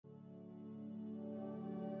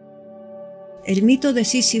El mito de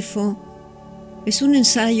Sisifo es un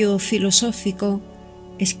ensayo filosófico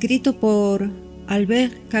escrito por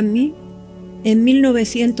Albert Camus en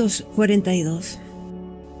 1942.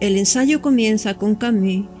 El ensayo comienza con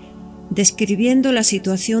Camus describiendo la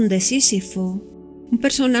situación de Sisifo, un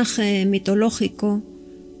personaje mitológico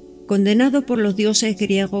condenado por los dioses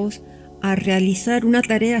griegos a realizar una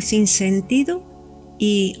tarea sin sentido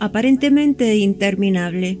y aparentemente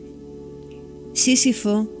interminable.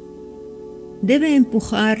 Sisifo debe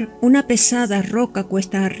empujar una pesada roca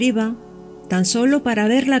cuesta arriba tan solo para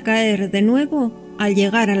verla caer de nuevo al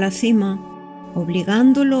llegar a la cima,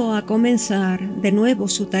 obligándolo a comenzar de nuevo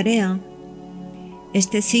su tarea.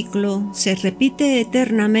 Este ciclo se repite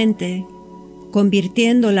eternamente,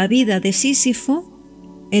 convirtiendo la vida de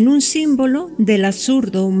Sisifo en un símbolo del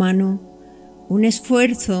absurdo humano, un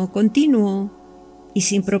esfuerzo continuo y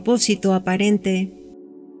sin propósito aparente.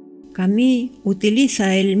 Camus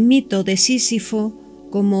utiliza el mito de Sisifo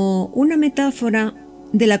como una metáfora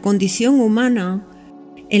de la condición humana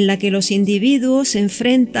en la que los individuos se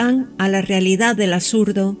enfrentan a la realidad del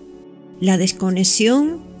absurdo, la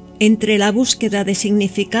desconexión entre la búsqueda de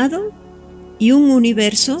significado y un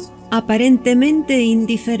universo aparentemente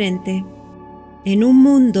indiferente. En un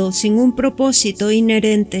mundo sin un propósito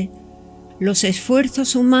inherente, los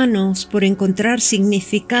esfuerzos humanos por encontrar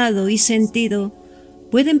significado y sentido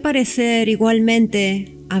pueden parecer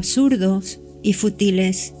igualmente absurdos y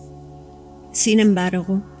fútiles. Sin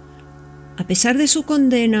embargo, a pesar de su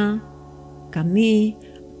condena, Camus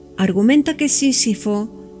argumenta que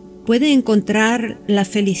Sisifo puede encontrar la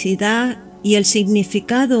felicidad y el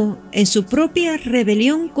significado en su propia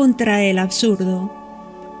rebelión contra el absurdo.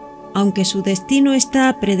 Aunque su destino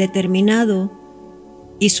está predeterminado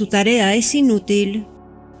y su tarea es inútil,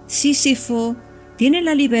 Sisifo tiene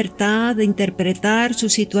la libertad de interpretar su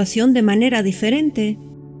situación de manera diferente.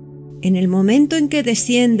 En el momento en que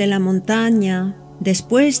desciende la montaña,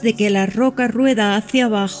 después de que la roca rueda hacia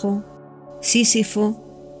abajo,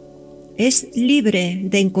 Sisifo es libre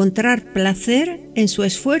de encontrar placer en su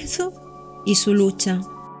esfuerzo y su lucha.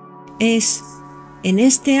 Es en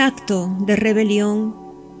este acto de rebelión,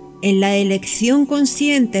 en la elección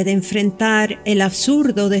consciente de enfrentar el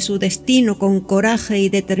absurdo de su destino con coraje y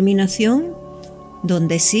determinación,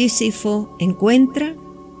 donde Sisifo encuentra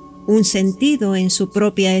un sentido en su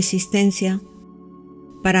propia existencia.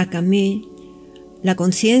 Para Camus, la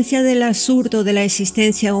conciencia del absurdo de la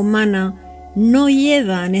existencia humana no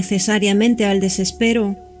lleva necesariamente al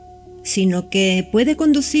desespero, sino que puede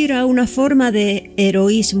conducir a una forma de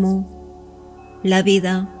heroísmo. La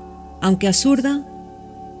vida, aunque absurda,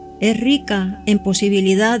 es rica en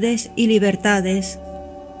posibilidades y libertades.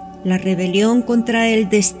 La rebelión contra el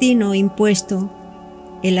destino impuesto,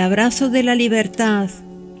 el abrazo de la libertad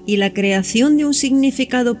y la creación de un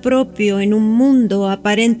significado propio en un mundo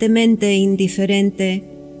aparentemente indiferente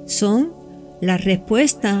son las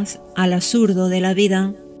respuestas al absurdo de la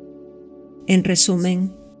vida. En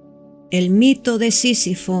resumen, el mito de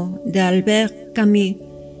Sisifo de Albert Camus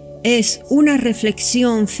es una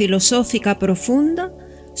reflexión filosófica profunda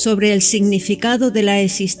sobre el significado de la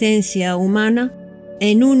existencia humana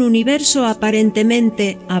en un universo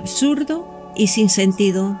aparentemente absurdo y sin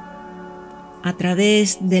sentido. A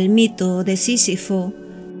través del mito de Sisifo,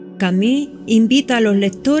 Camus invita a los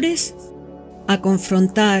lectores a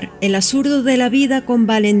confrontar el absurdo de la vida con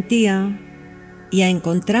valentía y a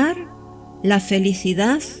encontrar la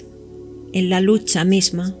felicidad en la lucha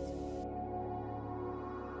misma.